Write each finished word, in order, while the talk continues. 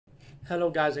Hello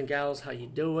guys and gals, how you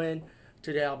doing?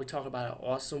 Today I'll be talking about an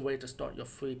awesome way to start your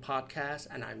free podcast,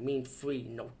 and I mean free,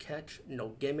 no catch, no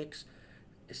gimmicks.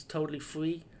 It's totally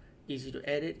free, easy to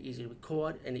edit, easy to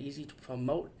record, and easy to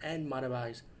promote and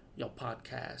monetize your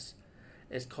podcast.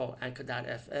 It's called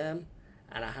Anchor.fm,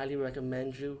 and I highly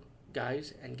recommend you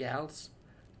guys and gals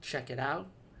check it out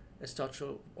and start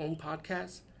your own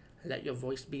podcast and let your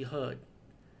voice be heard.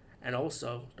 And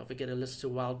also, don't forget to listen to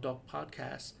Wild Dog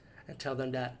Podcast and tell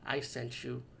them that I sent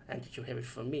you and that you hear it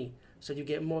from me. So you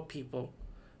get more people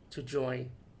to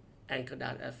join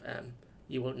Anchor.fm.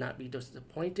 You will not be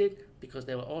disappointed because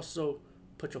they will also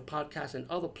put your podcast in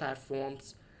other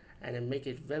platforms and then make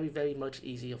it very, very much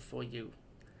easier for you.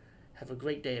 Have a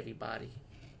great day, everybody.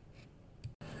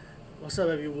 What's up,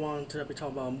 everyone? Today we're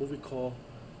talking about a movie called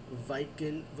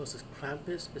Viking versus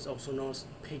Krampus. It's also known as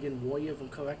Pagan Warrior, if I'm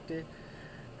corrected.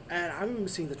 And I remember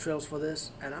seeing the trailers for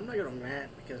this, and I'm not gonna rant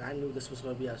because I knew this was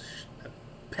gonna be a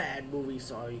bad movie.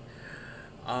 Sorry.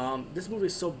 This movie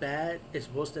is so bad, it's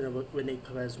worse than a Rene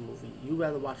Perez movie. You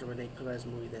rather watch a Rene Perez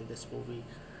movie than this movie.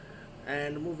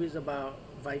 And the movie is about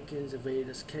Vikings invaded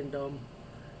this kingdom,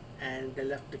 and they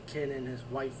left the king and his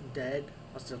wife dead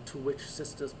until two witch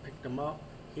sisters picked him up,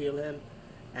 healed him,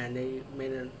 and they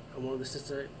one of the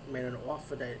sisters made an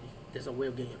offer that there's a way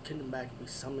of getting your kingdom back. We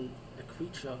summoned a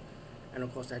creature, and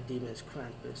of course that demon is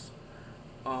Krampus.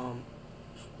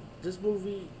 This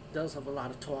movie does have a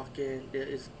lot of talking. There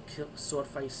is sword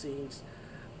fight scenes,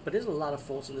 but there's a lot of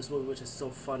faults in this movie, which is so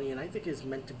funny, and I think it's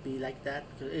meant to be like that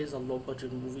because it is a low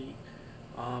budget movie.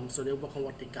 So they work on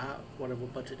what they got, whatever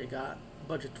budget they got,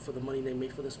 budget for the money they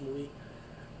made for this movie.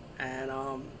 And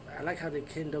I like how the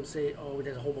kingdom say, oh,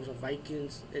 there's a whole bunch of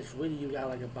Vikings. It's really, you got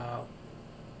like about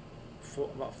four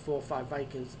or five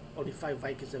Vikings. Only 5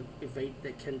 Vikings invade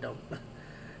their kingdom.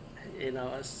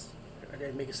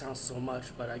 They make it sound so much,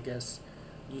 but I guess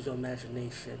use your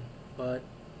imagination. But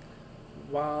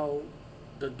while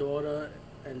the daughter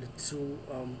and the two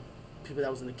people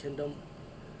that was in the kingdom,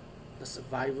 the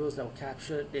survivors that were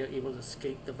captured, they were able to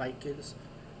escape the Vikings,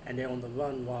 and they're on the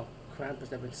run while Krampus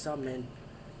that been summoned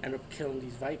end up killing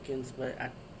these Vikings, but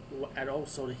at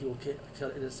also that he will kill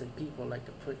innocent people, like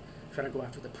trying to go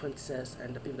after the princess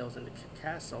and the people that was in the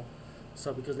castle.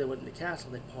 So because they were in the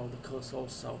castle, they pulled the curse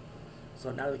also.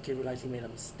 So now the kid realized he made a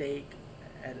mistake,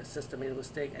 and the sister made a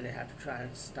mistake, and they had to try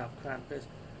and stop Krampus.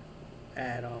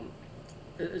 And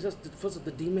it's just first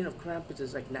the demon of Krampus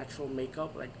is like natural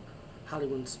makeup, like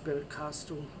Hollywood spirit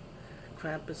costume.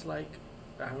 Krampus, like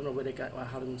I don't know where they got, or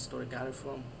Hollywood store got it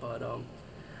from, but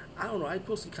I don't know. I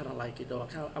personally kind of like it though.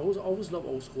 I always love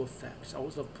old school effects. I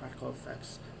always love practical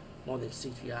effects more than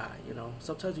CGI.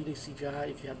 Sometimes you need CGI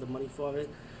if you have the money for it,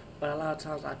 but a lot of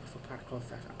times I prefer practical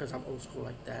effects because I'm old school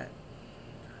like that.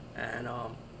 And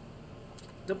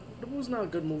the movie's not a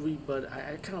good movie, but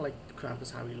I kind of like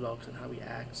Krampus, how he looks and how he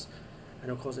acts. And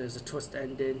of course, there's a twist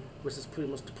ending, which is pretty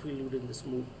much the prelude in this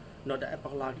movie, the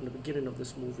epilogue in the beginning of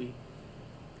this movie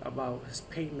about his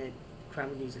payment.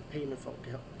 Krampus needs a payment for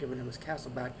giving him his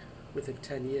castle back within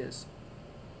 10 years.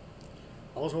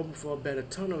 I was hoping for a better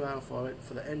turnaround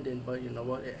for the ending, but you know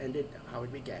what? It ended how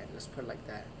it began. Let's put it like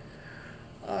that.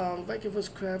 Viking vs.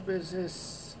 Krampus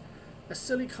is a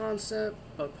silly concept,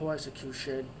 but poor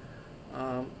execution.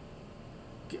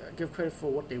 Give credit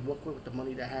for what they worked with the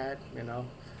money they had,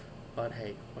 But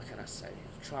hey, what can I say?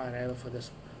 Try and error for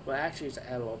this. Well, actually, it's an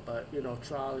error, but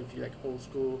try if you like old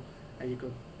school and you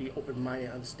could be open-minded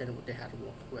and understand what they had to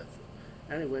work with.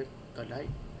 Anyway, good night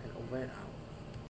and over and out.